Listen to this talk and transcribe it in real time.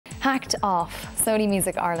Hacked off. Sony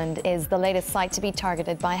Music Ireland is the latest site to be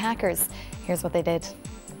targeted by hackers. Here's what they did.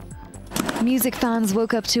 Music fans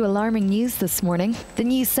woke up to alarming news this morning. The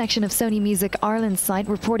news section of Sony Music Ireland's site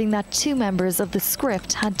reporting that 2 members of the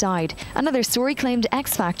script had died. Another story claimed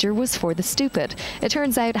X Factor was for the stupid. It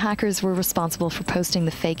turns out hackers were responsible for posting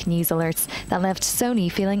the fake news alerts that left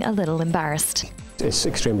Sony feeling a little embarrassed. It's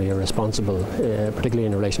extremely irresponsible, particularly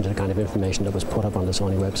in relation to the kind of information that was put up on the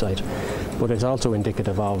Sony website. But it's also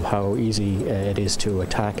indicative of how easy it is to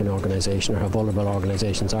attack an organisation or how vulnerable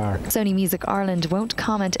organisations are. Sony Music Ireland won't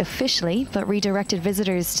comment officially, but redirected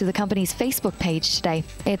visitors to the company's Facebook page today.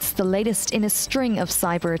 It's the latest in a string of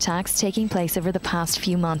cyber attacks taking place over the past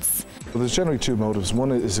few months. Well, there's generally 2 motives.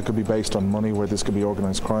 One is it could be based on money, where this could be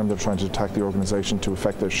organised crime. They're trying to attack the organisation to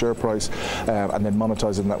affect their share price and then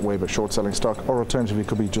monetise in that way by short selling stock. Or alternatively, it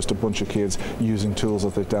could be just a bunch of kids using tools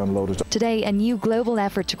that they've downloaded. Today, a new global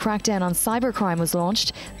effort to crack down on cybercrime was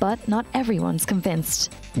launched, but not everyone's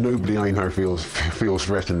convinced. Nobody I know feels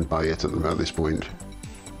threatened by it at this point.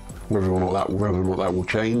 Whether or not that will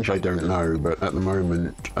change, I don't know. But at the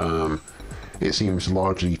moment, it seems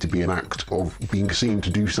largely to be an act of being seen to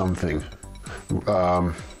do something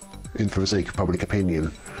for the sake of public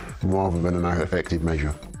opinion, rather than an effective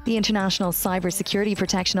measure. The International Cybersecurity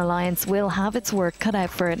Protection Alliance will have its work cut out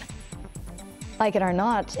for it. Like it or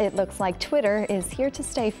not, it looks like Twitter is here to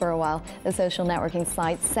stay for a while. The social networking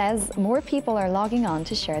site says more people are logging on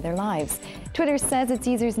to share their lives. Twitter says its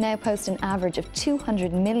users now post an average of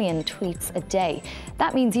 200 million tweets a day.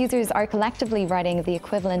 That means users are collectively writing the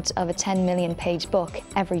equivalent of a 10 million page book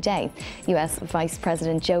every day. US Vice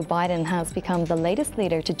President Joe Biden has become the latest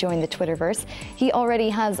leader to join the Twitterverse. He already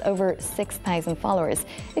has over 6,000 followers.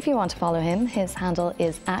 If you want to follow him, his handle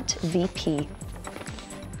is @VP.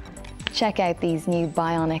 Check out these new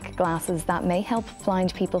bionic glasses that may help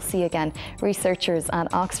blind people see again. Researchers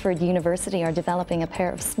at Oxford University are developing a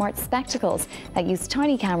pair of smart spectacles that use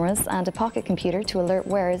tiny cameras and a pocket computer to alert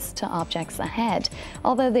wearers to objects ahead.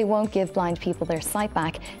 Although they won't give blind people their sight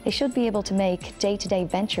back, they should be able to make day-to-day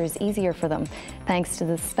ventures easier for them. Thanks to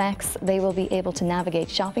the specs, they will be able to navigate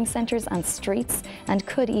shopping centres and streets and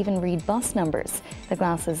could even read bus numbers. The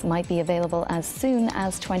glasses might be available as soon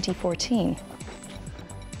as 2014.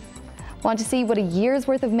 Want to see what a year's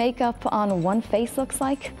worth of makeup on one face looks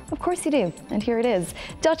like? Of course you do, and here it is.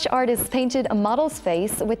 Dutch artists painted a model's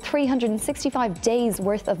face with 365 days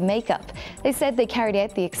worth of makeup. They said they carried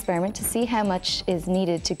out the experiment to see how much is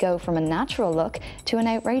needed to go from a natural look to an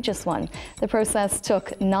outrageous one. The process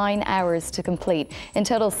took 9 hours to complete. In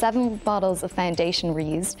total, 7 bottles of foundation were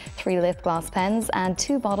used, 3 lip gloss pens, and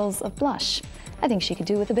 2 bottles of blush. I think she could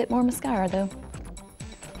do with a bit more mascara though.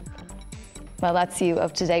 Well, that's you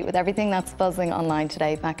up to date with everything that's buzzing online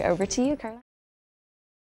today. Back over to you, Carla.